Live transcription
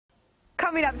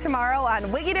Coming up tomorrow on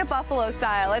Wicked at Buffalo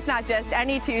Style, it's not just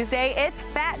any Tuesday, it's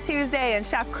Fat Tuesday, and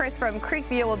Chef Chris from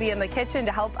Creekview will be in the kitchen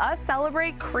to help us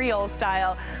celebrate Creole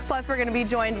style. Plus, we're going to be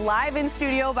joined live in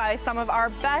studio by some of our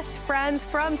best friends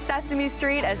from Sesame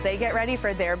Street as they get ready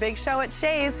for their big show at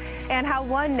Shays, and how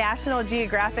one National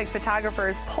Geographic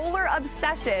photographer's polar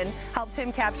obsession helped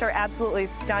him capture absolutely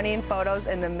stunning photos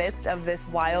in the midst of this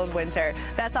wild winter.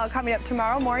 That's all coming up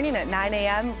tomorrow morning at 9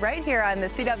 a.m. right here on the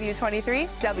CW23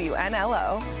 WNLO.